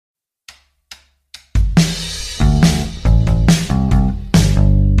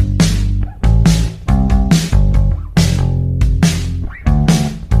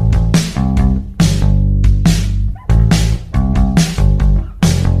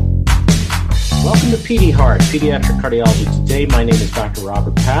to PD Heart, Pediatric Cardiology Today. My name is Dr.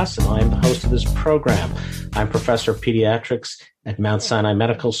 Robert Pass, and I am the host of this program. I'm professor of pediatrics at Mount Sinai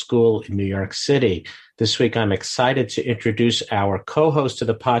Medical School in New York City. This week, I'm excited to introduce our co-host to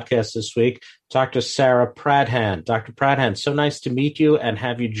the podcast this week, Dr. Sarah Pradhan. Dr. Pradhan, so nice to meet you and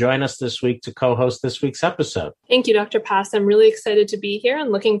have you join us this week to co-host this week's episode. Thank you, Dr. Pass. I'm really excited to be here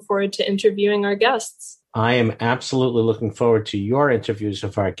and looking forward to interviewing our guests. I am absolutely looking forward to your interviews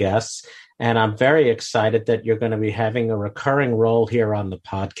of our guests, and I'm very excited that you're going to be having a recurring role here on the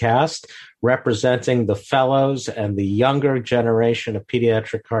podcast, representing the fellows and the younger generation of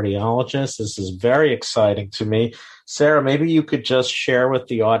pediatric cardiologists. This is very exciting to me. Sarah, maybe you could just share with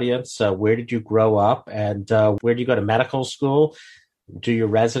the audience, where did you grow up and where do you go to medical school, do your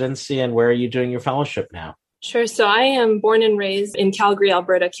residency, and where are you doing your fellowship now? Sure. So I am born and raised in Calgary,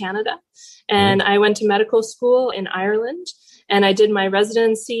 Alberta, Canada, and I went to medical school in Ireland, and I did my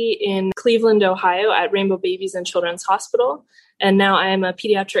residency in Cleveland, Ohio at Rainbow Babies and Children's Hospital. And now I am a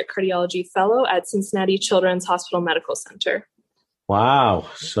pediatric cardiology fellow at Cincinnati Children's Hospital Medical Center. Wow.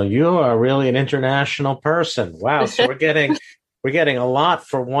 So you are really an international person. Wow. So we're getting a lot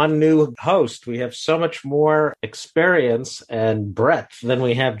for one new host. We have so much more experience and breadth than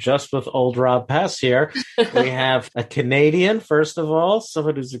we have just with old Rob Pass here. We have a Canadian, first of all,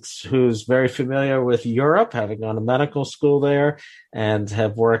 someone who's very familiar with Europe, having gone to medical school there, and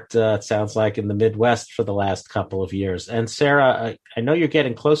have worked, it sounds like, in the Midwest for the last couple of years. And Sarah, I know you're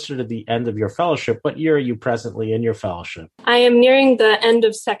getting closer to the end of your fellowship. What year are you presently in your fellowship? I am nearing the end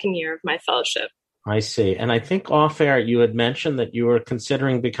of second year of my fellowship. I see. And I think off air, you had mentioned that you were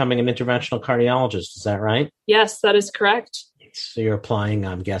considering becoming an interventional cardiologist. Is that right? Yes, that is correct. So you're applying,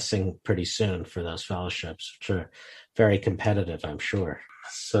 I'm guessing, pretty soon for those fellowships, which are very competitive, I'm sure.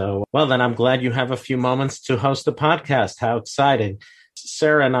 So, well, then I'm glad you have a few moments to host the podcast. How exciting.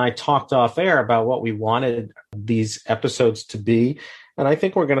 Sarah and I talked off air about what we wanted these episodes to be. And I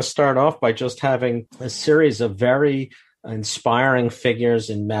think we're going to start off by just having a series of very inspiring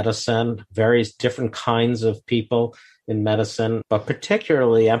figures in medicine, various different kinds of people in medicine, but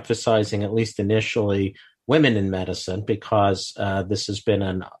particularly emphasizing, at least initially, women in medicine, because this has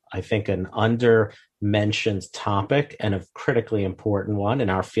been, I think, an under-mentioned topic and a critically important one in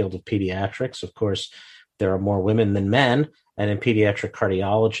our field of pediatrics. Of course, there are more women than men, and in pediatric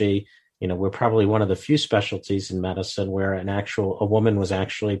cardiology, we're probably one of the few specialties in medicine where a woman was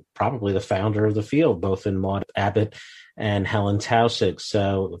actually probably the founder of the field, both in Maud Abbott and Helen Taussig.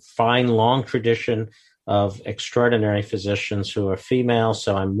 So fine, long tradition of extraordinary physicians who are female.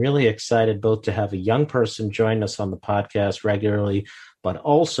 So I'm really excited both to have a young person join us on the podcast regularly, but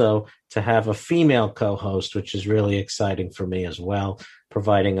also to have a female co-host, which is really exciting for me as well,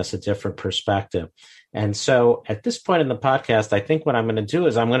 providing us a different perspective. And so at this point in the podcast, I think what I'm going to do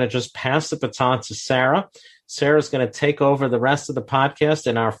is I'm going to just pass the baton to Sarah. Sarah's going to take over the rest of the podcast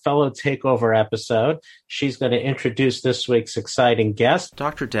in our fellow takeover episode. She's going to introduce this week's exciting guest,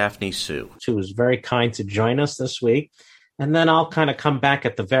 Dr. Daphne Su, who was very kind to join us this week. And then I'll kind of come back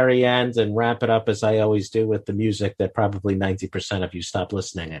at the very end and wrap it up as I always do with the music that probably 90% of you stop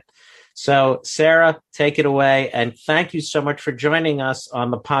listening at. So, Sarah, take it away. And thank you so much for joining us on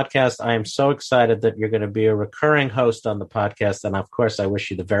the podcast. I am so excited that you're going to be a recurring host on the podcast. And of course, I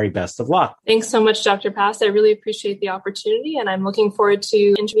wish you the very best of luck. Thanks so much, Dr. Pass. I really appreciate the opportunity, and I'm looking forward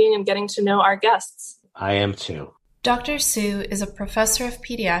to interviewing and getting to know our guests. I am too. Dr. Su is a professor of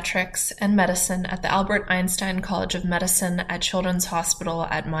pediatrics and medicine at the Albert Einstein College of Medicine at Children's Hospital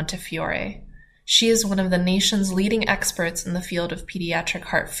at Montefiore. She is one of the nation's leading experts in the field of pediatric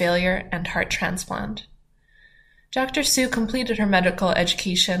heart failure and heart transplant. Dr. Su completed her medical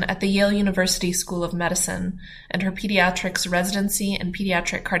education at the Yale University School of Medicine and her pediatrics residency and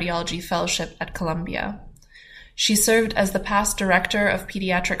pediatric cardiology fellowship at Columbia. She served as the past director of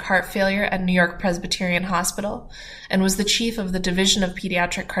pediatric heart failure at New York Presbyterian Hospital and was the chief of the Division of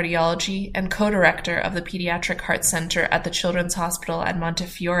Pediatric Cardiology and co-director of the Pediatric Heart Center at the Children's Hospital at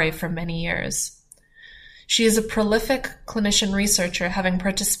Montefiore for many years. She is a prolific clinician researcher, having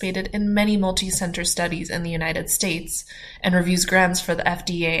participated in many multi-center studies in the United States and reviews grants for the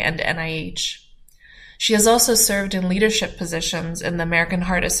FDA and NIH. She has also served in leadership positions in the American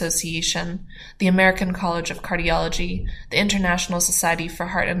Heart Association, the American College of Cardiology, the International Society for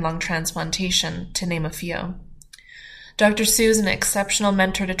Heart and Lung Transplantation, to name a few. Dr. Su is an exceptional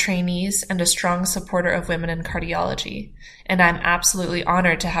mentor to trainees and a strong supporter of women in cardiology, and I'm absolutely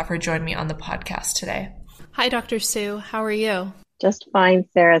honored to have her join me on the podcast today. Hi, Dr. Su. How are you? Just fine,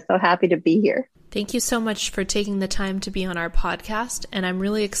 Sarah. So happy to be here. Thank you so much for taking the time to be on our podcast, and I'm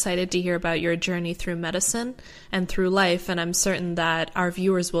really excited to hear about your journey through medicine and through life, and I'm certain that our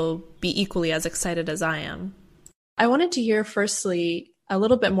viewers will be equally as excited as I am. I wanted to hear firstly a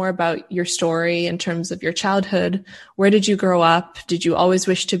little bit more about your story in terms of your childhood. Where did you grow up? Did you always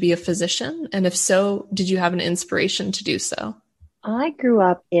wish to be a physician? And if so, did you have an inspiration to do so? I grew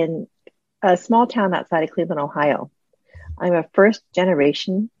up in a small town outside of Cleveland, Ohio. I'm a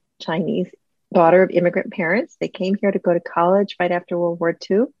first-generation Chinese daughter of immigrant parents. They came here to go to college right after World War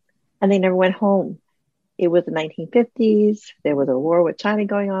II, and they never went home. It was the 1950s. There was a war with China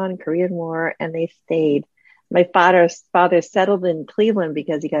going on, Korean War, and they stayed. My father settled in Cleveland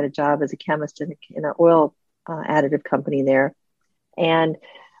because he got a job as a chemist in an oil additive company there. And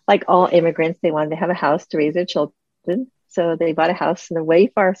like all immigrants, they wanted to have a house to raise their children. So they bought a house in the way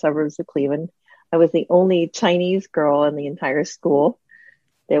far suburbs of Cleveland. I was the only Chinese girl in the entire school.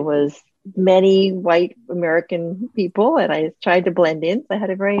 There was many white American people, and I tried to blend in. So I had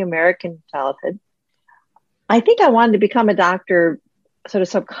a very American childhood. I think I wanted to become a doctor sort of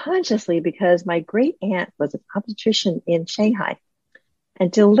subconsciously because my great aunt was an obstetrician in Shanghai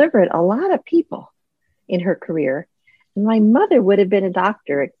and delivered a lot of people in her career. And my mother would have been a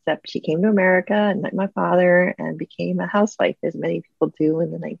doctor, except she came to America and met my father and became a housewife, as many people do in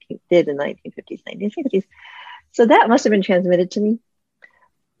the 1950s, 1960s. So that must have been transmitted to me.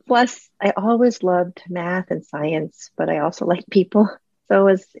 Plus, I always loved math and science, but I also like people. So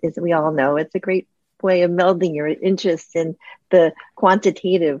as we all know, it's a great way of melding your interest in the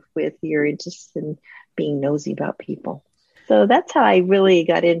quantitative with your interest in being nosy about people. So that's how I really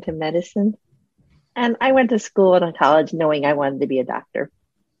got into medicine. And I went to school and college knowing I wanted to be a doctor.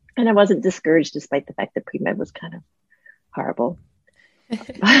 And I wasn't discouraged despite the fact that pre-med was kind of horrible.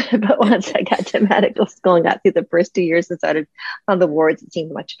 But once I got to medical school and got through the first 2 years and started on the wards, it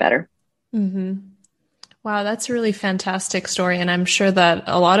seemed much better. Mm-hmm. Wow, that's a really fantastic story. And I'm sure that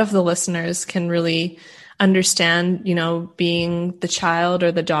a lot of the listeners can really understand, being the child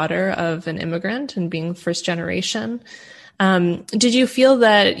or the daughter of an immigrant and being first generation. Did you feel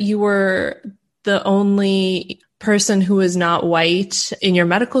that you were the only person who was not white in your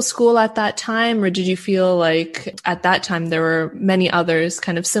medical school at that time? Or did you feel like at that time there were many others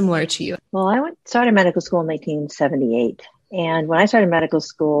kind of similar to you? Well, I started medical school in 1978. And when I started medical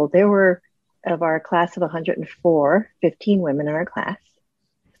school, there were, of our class of 104, 15 women in our class.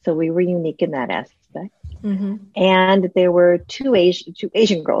 So we were unique in that aspect. Mm-hmm. And there were two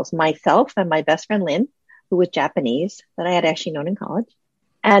Asian girls, myself and my best friend Lynn, who was Japanese, that I had actually known in college.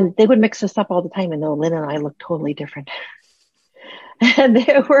 And they would mix us up all the time, and though Lynn and I looked totally different. And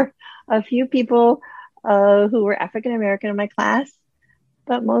there were a few people who were African American in my class,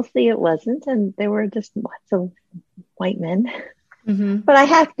 but mostly it wasn't. And there were just lots of white men. Mm-hmm. But I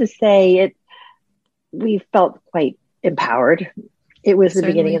have to say, we felt quite empowered. It was the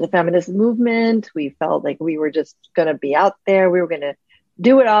beginning of the feminist movement. We felt like we were just going to be out there. We were going to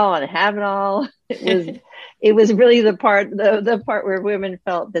do it all and have it all. It was really the part where women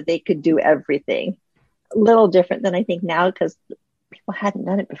felt that they could do everything. A little different than I think now because people hadn't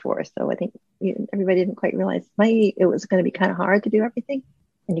done it before. So I think everybody didn't quite realize it was going to be kind of hard to do everything.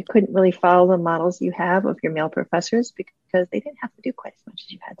 And you couldn't really follow the models you have of your male professors because they didn't have to do quite as much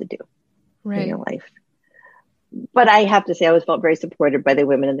as you had to do in your life. But I have to say, I always felt very supported by the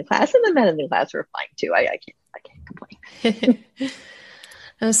women in the class, and the men in the class were fine too. I can't complain.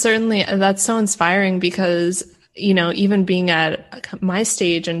 Certainly, that's so inspiring because, even being at my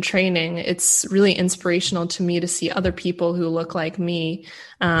stage in training, it's really inspirational to me to see other people who look like me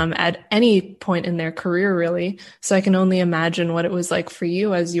at any point in their career, really. So I can only imagine what it was like for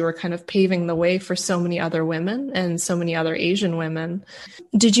you as you were kind of paving the way for so many other women and so many other Asian women.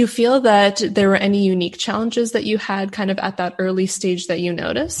 Did you feel that there were any unique challenges that you had kind of at that early stage that you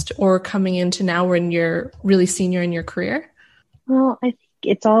noticed, or coming into now when you're really senior in your career? Well, I think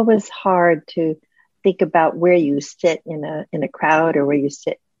it's always hard to think about where you sit in a crowd or where you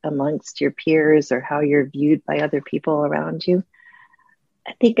sit amongst your peers or how you're viewed by other people around you.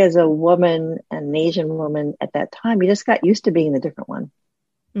 I think as a woman, an Asian woman at that time, you just got used to being the different one.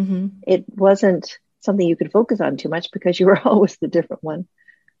 Mm-hmm. It wasn't something you could focus on too much because you were always the different one.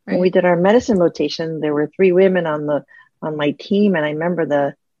 Right. When we did our medicine rotation, there were 3 women on my team, and I remember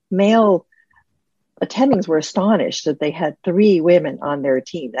the male attendings were astonished that they had 3 women on their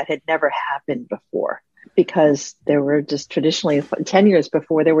team. That had never happened before because there were just traditionally 10 years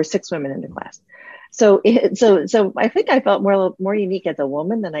before there were 6 women in the class. So I think I felt more unique as a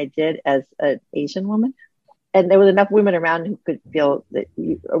woman than I did as an Asian woman. And there was enough women around who could feel that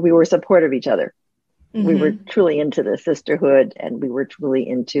we were supportive of each other. We were truly into the sisterhood, and we were truly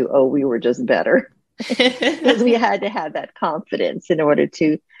into, we were just better. Because we had to have that confidence in order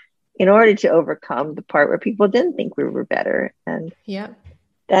to overcome the part where people didn't think we were better. And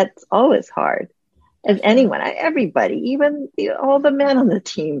that's always hard. As anyone, everybody, even all the men on the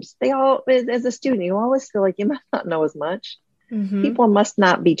teams, they all, as a student, you always feel like you must not know as much. People must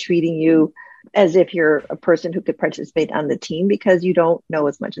not be treating you as if you're a person who could participate on the team because you don't know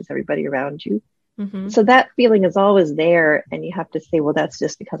as much as everybody around you. So that feeling is always there. And you have to say, well, that's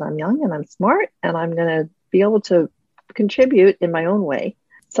just because I'm young and I'm smart and I'm going to be able to contribute in my own way.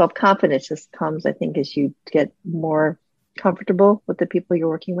 Self-confidence just comes, I think, as you get more comfortable with the people you're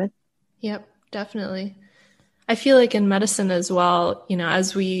working with. Yep, definitely. I feel like in medicine as well,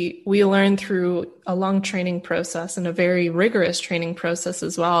 as we learn through a long training process and a very rigorous training process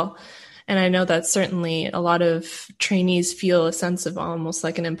as well. And I know that certainly a lot of trainees feel a sense of almost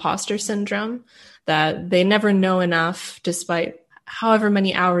like an imposter syndrome, that they never know enough despite however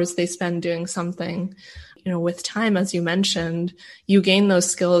many hours they spend doing something. With time, as you mentioned, you gain those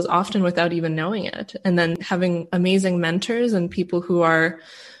skills often without even knowing it. And then having amazing mentors and people who are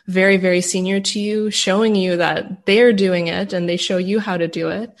very, very senior to you, showing you that they're doing it and they show you how to do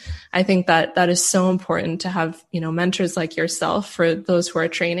it. I think that that is so important to have, mentors like yourself for those who are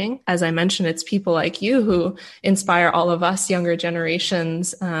training. As I mentioned, it's people like you who inspire all of us younger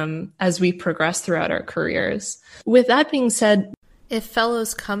generations as we progress throughout our careers. With that being said, if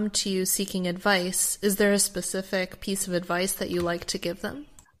fellows come to you seeking advice, is there a specific piece of advice that you like to give them?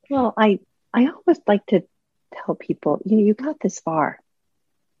 Well, I always like to tell people, you got this far.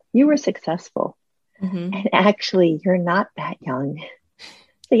 You were successful. And actually, you're not that young.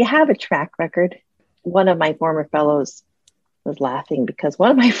 So you have a track record. One of my former fellows was laughing because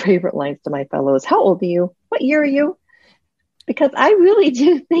one of my favorite lines to my fellow is, how old are you? What year are you? Because I really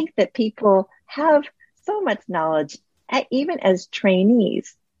do think that people have so much knowledge, even as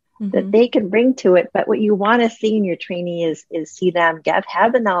trainees, that they can bring to it. But what you want to see in your trainee is see them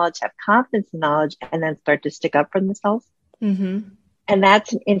have the knowledge, have confidence in knowledge, and then start to stick up for themselves. And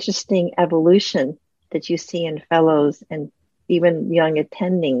that's an interesting evolution that you see in fellows and even young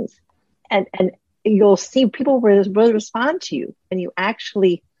attendings. And you'll see people will respond to you and you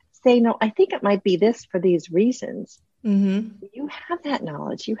actually say, no, I think it might be this for these reasons. You have that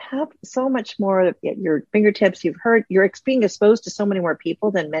knowledge. You have so much more at your fingertips. You're being exposed to so many more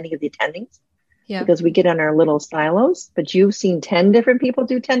people than many of the attendings. Because we get in our little silos, but you've seen 10 different people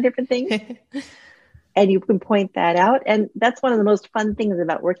do 10 different things. And you can point that out. And that's one of the most fun things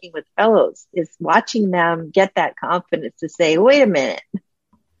about working with fellows is watching them get that confidence to say, wait a minute,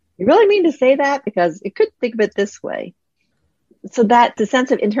 you really mean to say that? Because it could think of it this way. So that's the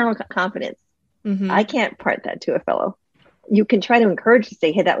sense of internal confidence. I can't part that to a fellow. You can try to encourage to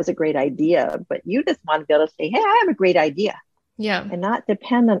say, hey, that was a great idea. But you just want to be able to say, hey, I have a great idea. And not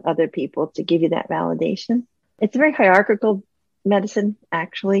depend on other people to give you that validation. It's a very hierarchical medicine,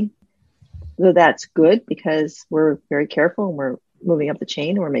 actually. So that's good because we're very careful and we're moving up the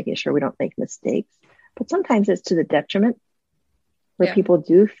chain and we're making sure we don't make mistakes. But sometimes it's to the detriment where people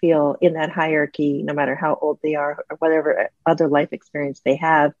do feel in that hierarchy, no matter how old they are or whatever other life experience they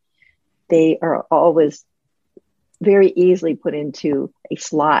have, they are always very easily put into a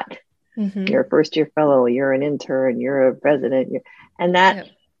slot. You're a first year fellow, you're an intern, you're a resident, and that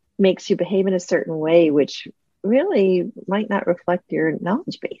makes you behave in a certain way, which really might not reflect your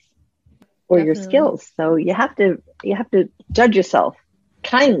knowledge base or your skills. So you have to judge yourself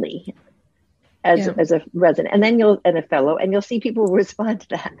kindly as a resident, and then and a fellow, and you'll see people respond to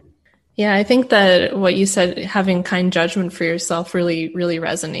that. Yeah, I think that what you said, having kind judgment for yourself really, really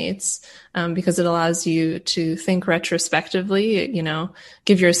resonates because it allows you to think retrospectively,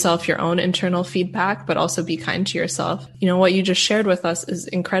 give yourself your own internal feedback, but also be kind to yourself. What you just shared with us is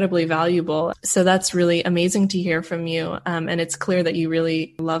incredibly valuable. So that's really amazing to hear from you. And it's clear that you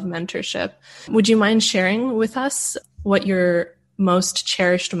really love mentorship. Would you mind sharing with us what your most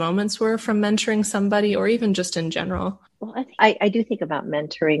cherished moments were from mentoring somebody or even just in general? Well, I do think about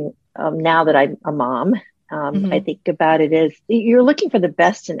mentoring now that I'm a mom. I think about it as you're looking for the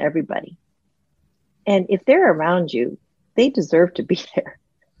best in everybody. And if they're around you, they deserve to be there.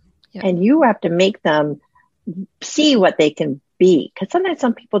 And you have to make them see what they can be. Because sometimes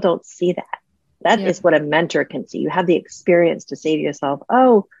some people don't see that. That is what a mentor can see. You have the experience to say to yourself,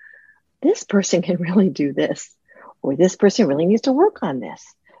 oh, this person can really do this. Or this person really needs to work on this.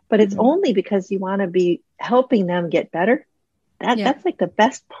 But it's only because you want to be helping them get better. That's like the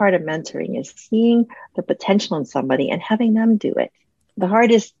best part of mentoring is seeing the potential in somebody and having them do it. The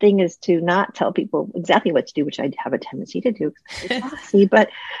hardest thing is to not tell people exactly what to do, which I have a tendency to do. It's bossy, but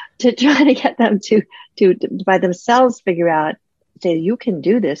to try to get them to by themselves figure out, say, you can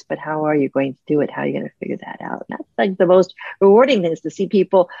do this, but how are you going to do it? How are you going to figure that out? And that's like the most rewarding thing, is to see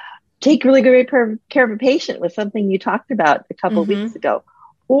people take really good care of a patient with something you talked about a couple of weeks ago,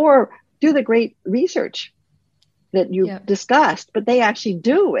 or do the great research that you discussed, but they actually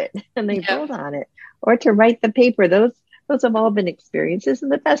do it and they build on it, or to write the paper. Those have all been experiences,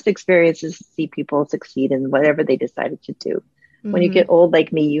 and the best experiences to see people succeed in whatever they decided to do. When you get old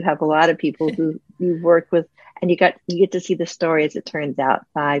like me, you have a lot of people who you've worked with, and you get to see the story as it turns out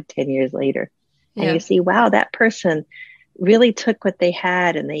 5-10 years later. And you see, wow, that person really took what they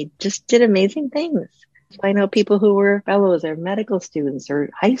had and they just did amazing things. I know people who were fellows or medical students or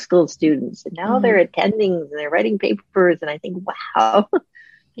high school students, and now they're attending and they're writing papers. And I think, wow,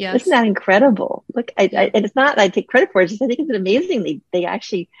 isn't that incredible? Look, and it's not I take credit for it. Just I think it's amazing. They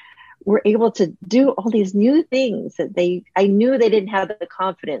actually were able to do all these new things that I knew they didn't have the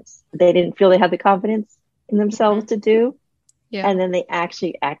confidence. They didn't feel they had the confidence in themselves to do. Yeah. And then they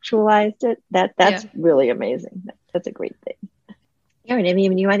actually actualized it. That's really amazing. That's a great thing. I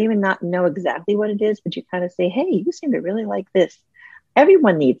mean, you might even not know exactly what it is, but you kind of say, hey, you seem to really like this.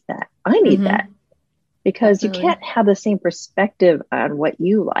 Everyone needs that. I need that, because you can't have the same perspective on what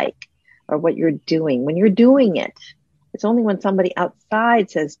you like or what you're doing. When you're doing it, it's only when somebody outside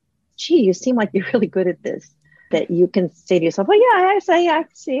says, gee, you seem like you're really good at this, that you can say to yourself, well, yeah, I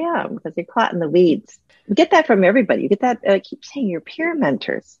actually am, because you're caught in the weeds. You get that from everybody. You get that, I keep saying, your peer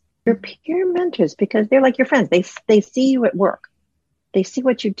mentors, because they're like your friends. They see you at work. They see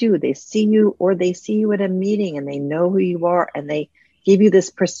what you do. They see you, or they see you at a meeting, and they know who you are, and they give you this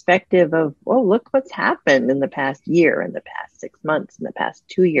perspective of, oh, look what's happened in the past year, in the past 6 months, in the past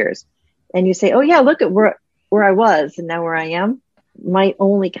 2 years. And you say, oh yeah, look at where I was and now where I am. Might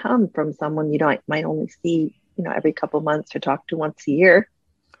only come from someone might only see, every couple of months or talk to once a year.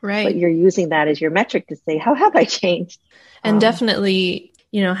 Right. But you're using that as your metric to say, how have I changed? And definitely,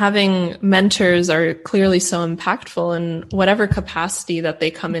 having mentors are clearly so impactful in whatever capacity that they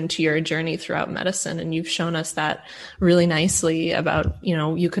come into your journey throughout medicine. And you've shown us that really nicely about,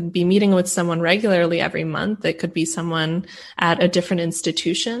 you could be meeting with someone regularly every month. It could be someone at a different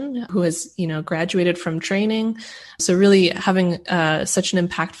institution who has, graduated from training. So really having such an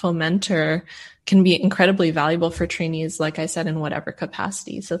impactful mentor can be incredibly valuable for trainees, like I said, in whatever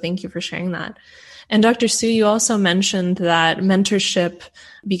capacity. So thank you for sharing that. And Dr. Su, you also mentioned that mentorship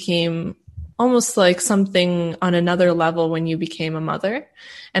became almost like something on another level when you became a mother.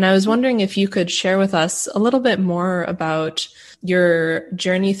 And I was wondering if you could share with us a little bit more about your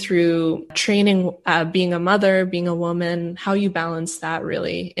journey through training, being a mother, being a woman, how you balance that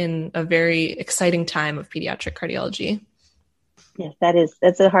really in a very exciting time of pediatric cardiology. Yes,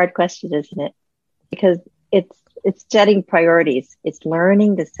 that's a hard question, isn't it? Because it's setting priorities. It's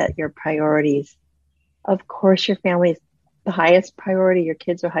learning to set your priorities. Of course, your family is the highest priority. Your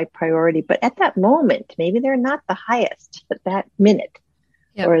kids are high priority. But at that moment, maybe they're not the highest, but that minute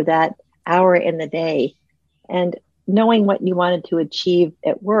or that hour in the day. And knowing what you wanted to achieve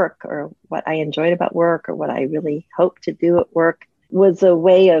at work, or what I enjoyed about work, or what I really hoped to do at work, was a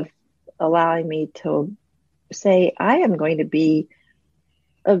way of allowing me to say, I am going to be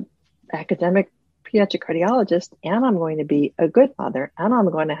an academic pediatric cardiologist, and I'm going to be a good mother, and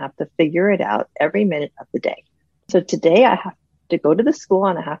I'm going to have to figure it out every minute of the day. So today I have to go to the school,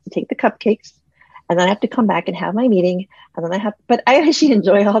 and I have to take the cupcakes, and then I have to come back and have my meeting, and then but I actually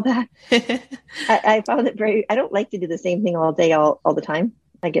enjoy all that. I found it I don't like to do the same thing all day, all the time.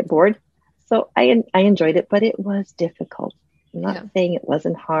 I get bored. So I enjoyed it, but it was difficult. I'm not saying it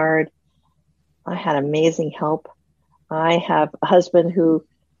wasn't hard. I had amazing help. I have a husband who,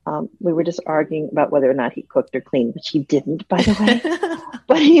 we were just arguing about whether or not he cooked or cleaned, which he didn't, by the way,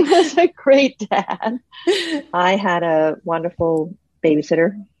 but he was a great dad. I had a wonderful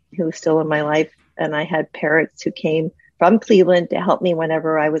babysitter who was still in my life, and I had parents who came from Cleveland to help me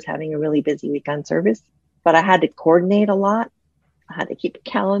whenever I was having a really busy week on service, but I had to coordinate a lot. I had to keep a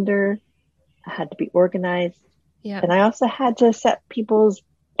calendar. I had to be organized. Yeah. And I also had to set people's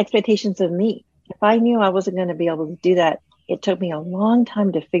expectations of me. If I knew I wasn't going to be able to do that, it took me a long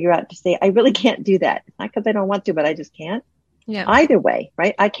time to figure out, to say, I really can't do that. It's not because I don't want to, but I just can't. Yeah. Either way,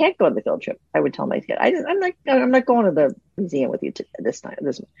 right? I can't go on the field trip. I would tell my kid, I'm not going to the museum with you this time,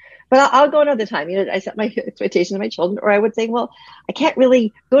 but I'll go another time. I set my expectations of my children, or I would say, well, I can't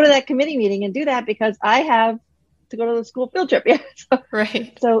really go to that committee meeting and do that because I have to go to the school field trip. Yeah.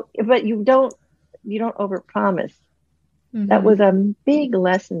 Right. So, but you don't overpromise. Mm-hmm. That was a big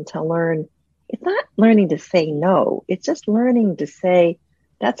lesson to learn. It's not learning to say no. It's just learning to say,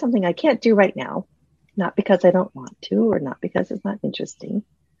 that's something I can't do right now. Not because I don't want to, or not because it's not interesting,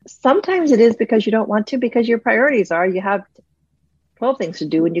 Sometimes it is because you don't want to, because your priorities are you have 12 things to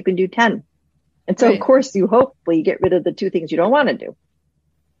do and you can do 10. And so, Right. of course, you hopefully get rid of the 2 things you don't want to do.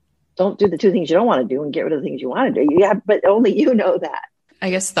 Don't do the 2 things you don't want to do and get rid of the things you want to do. But only you know that. I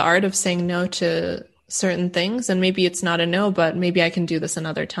guess the art of saying no to certain things, and maybe it's not a no, but maybe I can do this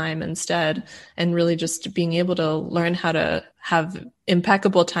another time instead, and really just being able to learn how to have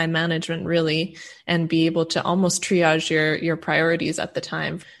impeccable time management, really, and be able to almost triage your priorities at the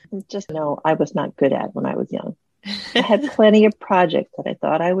time. Just know I was not good at when I was young. I had plenty of projects that I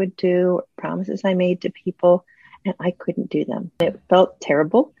thought I would do, promises I made to people, and I couldn't do them. It felt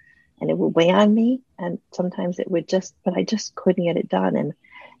terrible and it would weigh on me. And sometimes it would but I just couldn't get it done. And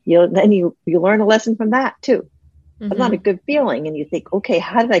then you learn a lesson from that too. It's not a good feeling. And you think, okay,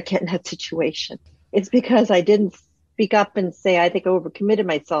 how did I get in that situation? It's because I didn't speak up and say, I think I overcommitted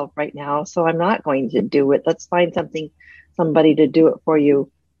myself right now, so I'm not going to do it. Let's find somebody to do it for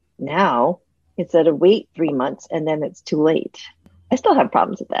you now, instead of wait 3 months and then it's too late. I still have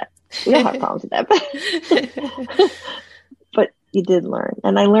problems with that. We all have problems with that. But you did learn.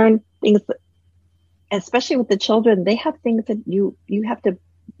 And I learned things, especially with the children, they have things that you have to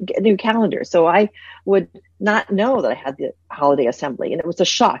get a new calendar. So I would not know that I had the holiday assembly. And it was a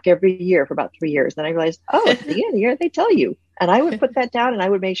shock every year for about 3 years. Then I realized, at the end of the year, they tell you. And I would put that down and I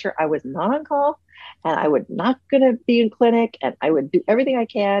would make sure I was not on call. And I would not going to be in clinic, and I would do everything I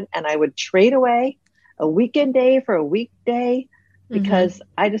can. And I would trade away a weekend day for a weekday because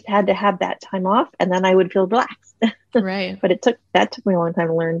I just had to have that time off, and then I would feel relaxed. Right. But it took me a long time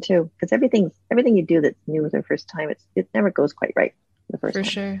to learn too, because everything you do that's new the first time, it never goes quite right the first time. For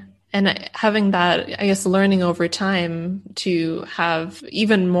sure. And having that, I guess, learning over time to have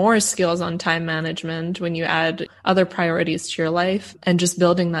even more skills on time management when you add other priorities to your life, and just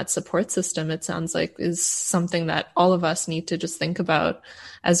building that support system, it sounds like, is something that all of us need to just think about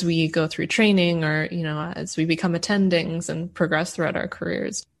as we go through training, or, as we become attendings and progress throughout our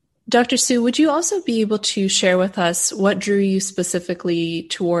careers. Dr. Sue, would you also be able to share with us what drew you specifically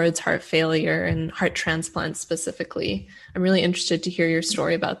towards heart failure and heart transplant specifically? I'm really interested to hear your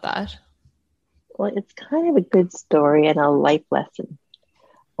story about that. Well, it's kind of a good story and a life lesson.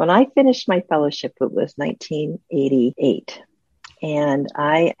 When I finished my fellowship, it was 1988, and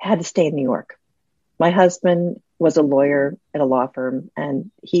I had to stay in New York. My husband was a lawyer at a law firm, and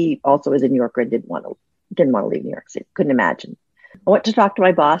he also was a New Yorker and didn't want to leave New York City. Couldn't imagine. I went to talk to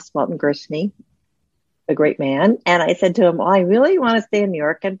my boss, Walton Gersony, a great man. And I said to him, well, I really want to stay in New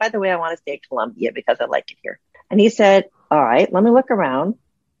York. And by the way, I want to stay at Columbia because I like it here. And he said, all right, let me look around.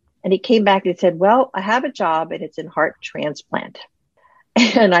 And he came back and he said, well, I have a job and it's in heart transplant.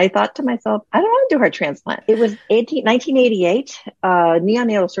 And I thought to myself, I don't want to do heart transplant. It was 1988.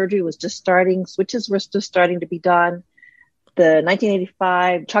 Neonatal surgery was just starting. Switches were just starting to be done. The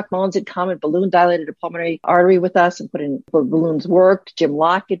 1985, Chuck Mullins had come and balloon dilated a pulmonary artery with us and put in the balloons worked. Jim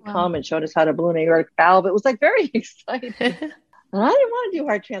Locke had come and showed us how to balloon an aortic valve. It was like very exciting. And I didn't want to do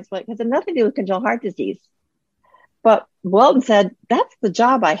heart transplant because it had nothing to do with congenital heart disease. But Weldon said, that's the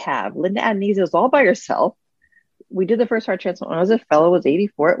job I have. Linda Adenese was all by herself. We did the first heart transplant when I was a fellow, was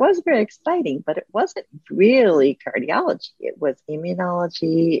 84. It was very exciting, but it wasn't really cardiology. It was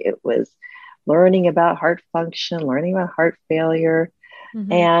immunology. It was learning about heart function, learning about heart failure.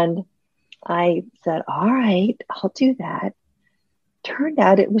 And I said, all right, I'll do that. Turned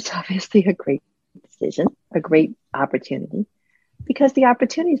out it was obviously a great decision, a great opportunity, because the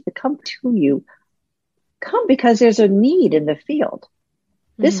opportunities that come to you come because there's a need in the field.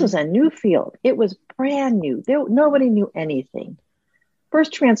 This was a new field. It was brand new. Nobody knew anything.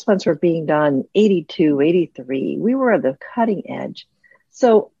 First transplants were being done 82, 83. We were at the cutting edge.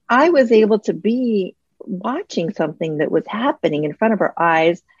 So I was able to be watching something that was happening in front of our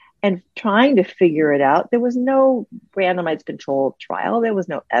eyes and trying to figure it out. There was no randomized controlled trial. There was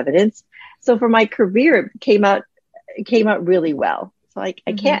no evidence. So for my career, it came out really well. So I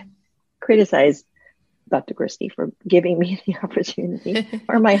can't criticize Dr. Gersony for giving me the opportunity,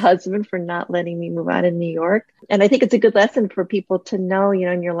 or my husband for not letting me move out of New York. And I think it's a good lesson for people to know,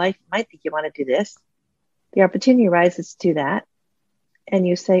 in your life, you might think you want to do this. The opportunity arises to do that. And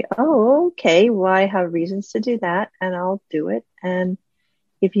you say, oh, okay, well, I have reasons to do that and I'll do it. And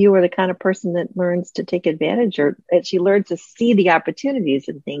if you are the kind of person that learns to take advantage, or she learns to see the opportunities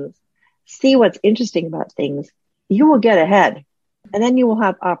in things, see what's interesting about things, you will get ahead. And then you will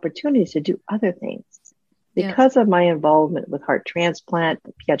have opportunities to do other things. Because of my involvement with heart transplant,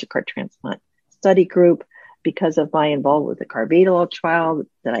 the pediatric heart transplant study group, because of my involvement with the carvedilol trial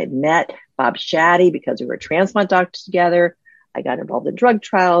that I met Bob Shaddy, because we were transplant doctors together, I got involved in drug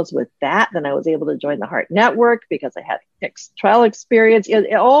trials with that. Then I was able to join the Heart Network because I had trial experience.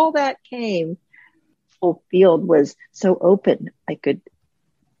 All that came. Whole field was so open. I could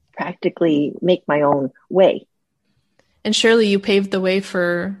practically make my own way. And surely you paved the way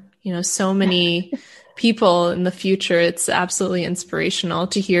for, so many people in the future. It's absolutely inspirational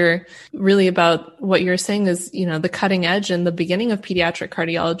to hear really about what you're saying is, the cutting edge and the beginning of pediatric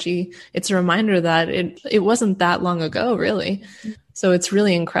cardiology. It's a reminder that it wasn't that long ago, really. So it's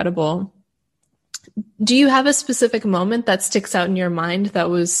really incredible. Do you have a specific moment that sticks out in your mind that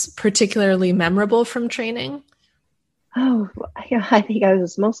was particularly memorable from training? Oh, I think I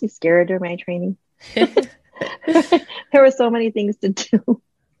was mostly scared during my training. There were so many things to do,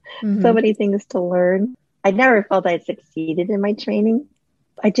 so many things to learn. I never felt I had succeeded in my training.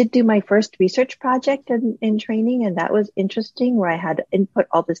 I did do my first research project in training, and that was interesting, where I had to input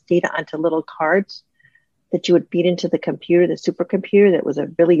all this data onto little cards that you would feed into the computer, the supercomputer that was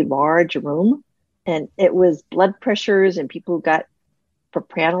a really large room. And it was blood pressures and people who got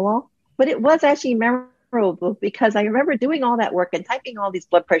propranolol. But it was actually memorable because I remember doing all that work and typing all these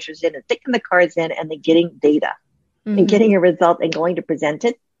blood pressures in and sticking the cards in and then getting data and getting a result and going to present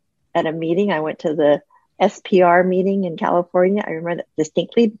it at a meeting. I went to the SPR meeting in California. I remember that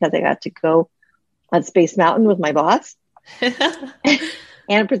distinctly because I got to go on Space Mountain with my boss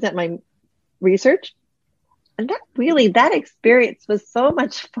and present my research. And that experience was so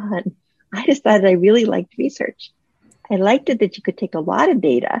much fun. I decided I really liked research. I liked it that you could take a lot of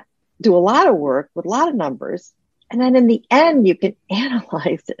data, do a lot of work with a lot of numbers, and then in the end, you can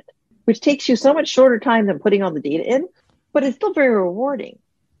analyze it, which takes you so much shorter time than putting all the data in, but it's still very rewarding.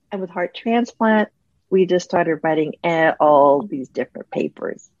 And with heart transplant, we just started writing all these different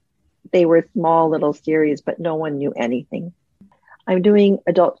papers. They were small little series, but no one knew anything. I'm doing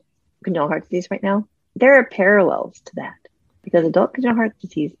adult congenital heart disease right now. There are parallels to that. Because adult congenital heart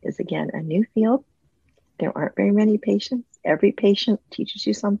disease is, again, a new field. There aren't very many patients. Every patient teaches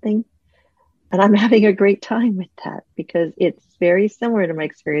you something. And I'm having a great time with that because it's very similar to my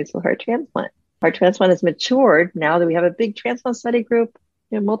experience with heart transplant. Heart transplant has matured now that we have a big transplant study group,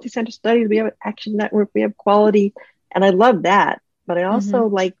 multi-center studies, we have an action network, we have quality. And I love that. But I also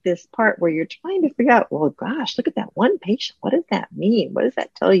like this part where you're trying to figure out, well, gosh, look at that one patient. What does that mean? What does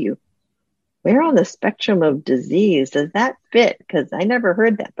that tell you? Where on the spectrum of disease does that fit? Because I never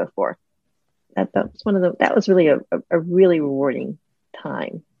heard that before. That was really a really rewarding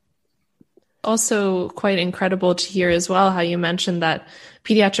time. Also quite incredible to hear as well how you mentioned that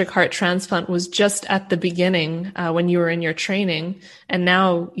pediatric heart transplant was just at the beginning when you were in your training, and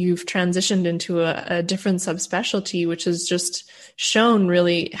now you've transitioned into a different subspecialty, which has just shown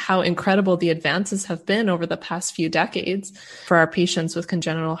really how incredible the advances have been over the past few decades for our patients with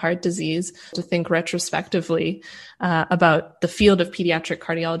congenital heart disease. To think retrospectively about the field of pediatric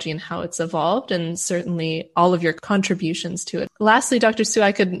cardiology and how it's evolved, and certainly all of your contributions to it. Lastly, Dr. Su,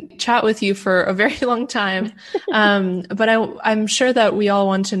 I could chat with you for a very long time, but I'm sure that we all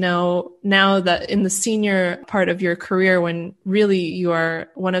want to know now that in the senior part of your career, when really you are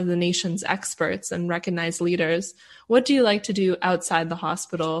one of the nation's experts and recognized leaders, what do you like to do outside the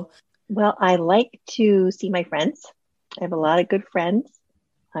hospital? Well, I like to see my friends. I have a lot of good friends.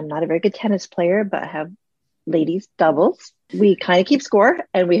 I'm not a very good tennis player, but I have ladies doubles. We kind of keep score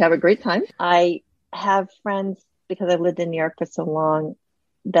and we have a great time. I have friends because I've lived in New York for so long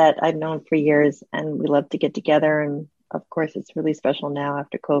that I've known for years, and we love to get together. And of course, it's really special now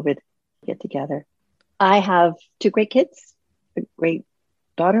after COVID to get together. I have 2 great kids, a great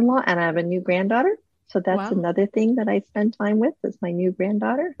daughter-in-law, and I have a new granddaughter. So that's another thing that I spend time with is my new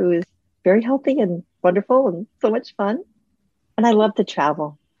granddaughter, who is very healthy and wonderful and so much fun. And I love to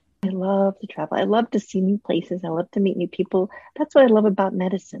travel. I love to see new places. I love to meet new people. That's what I love about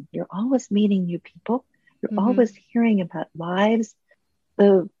medicine. You're always meeting new people. You're always hearing about lives,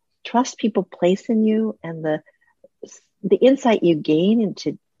 the trust people place in you, and the insight you gain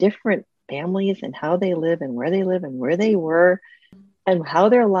into different families and how they live and where they were and how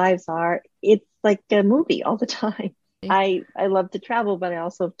their lives are. It's like a movie all the time. I love to travel, but I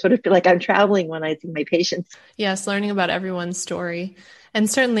also sort of feel like I'm traveling when I see my patients. Yes, learning about everyone's story. And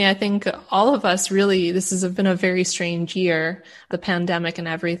certainly, I think all of us really, this has been a very strange year, the pandemic and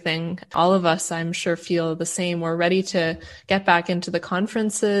everything. All of us, I'm sure, feel the same. We're ready to get back into the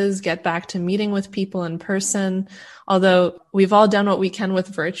conferences, get back to meeting with people in person. Although we've all done what we can with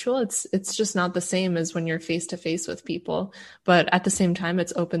virtual, it's just not the same as when you're face to face with people. But at the same time,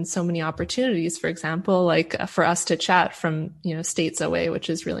 it's opened so many opportunities, for example, like for us to chat from, states away, which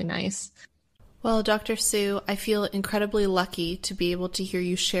is really nice. Well, Dr. Su, I feel incredibly lucky to be able to hear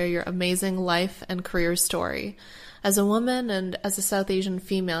you share your amazing life and career story. As a woman and as a South Asian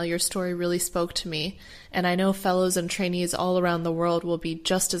female, your story really spoke to me, and I know fellows and trainees all around the world will be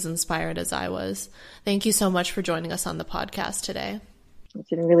just as inspired as I was. Thank you so much for joining us on the podcast today. It's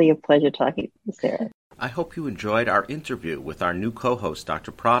been really a pleasure talking to you, Sarah. I hope you enjoyed our interview with our new co-host,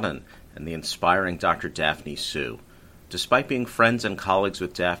 Dr. Pradhan, and the inspiring Dr. Daphne Su. Despite being friends and colleagues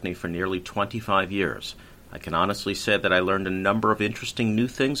with Daphne for nearly 25 years, I can honestly say that I learned a number of interesting new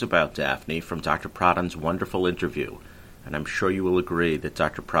things about Daphne from Dr. Pradhan's wonderful interview, and I'm sure you will agree that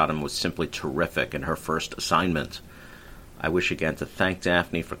Dr. Pradhan was simply terrific in her first assignment. I wish again to thank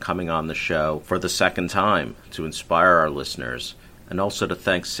Daphne for coming on the show for the second time to inspire our listeners, and also to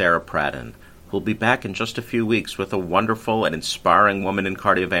thank Sarah Pradhan, who'll be back in just a few weeks with a wonderful and inspiring woman in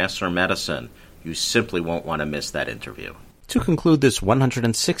cardiovascular medicine. You simply won't want to miss that interview. To conclude this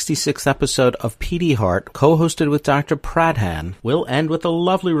 166th episode of PD Heart, co-hosted with Dr. Pradhan, we'll end with a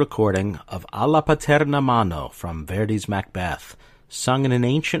lovely recording of Alla Paterna Mano from Verdi's Macbeth, sung in an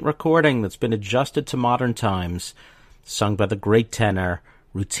ancient recording that's been adjusted to modern times, sung by the great tenor,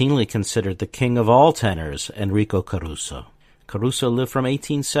 routinely considered the king of all tenors, Enrico Caruso. Caruso lived from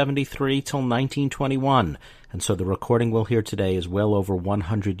 1873 till 1921, and so the recording we'll hear today is well over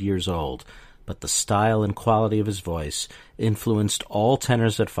 100 years old. But the style and quality of his voice influenced all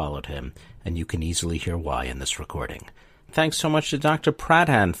tenors that followed him, and you can easily hear why in this recording. Thanks so much to Dr.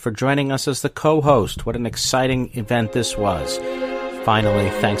 Pradhan for joining us as the co-host. What an exciting event this was. Finally,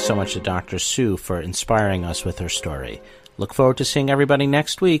 thanks so much to Dr. Su for inspiring us with her story. Look forward to seeing everybody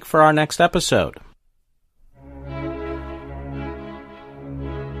next week for our next episode.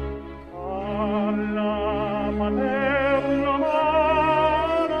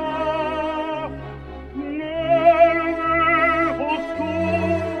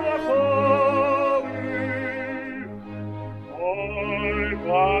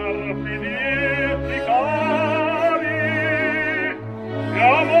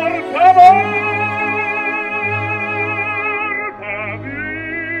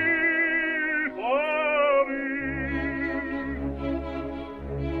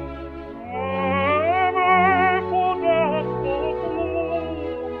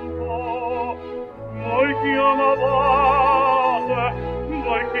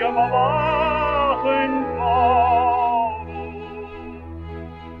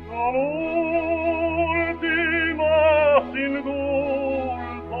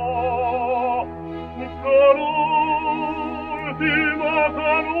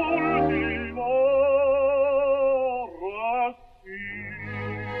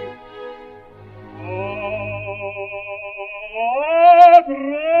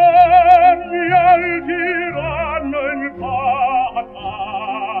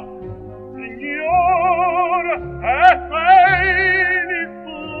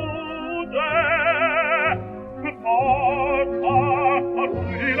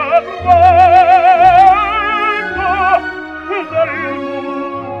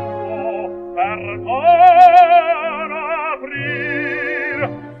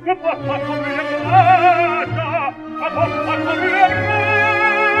 Passa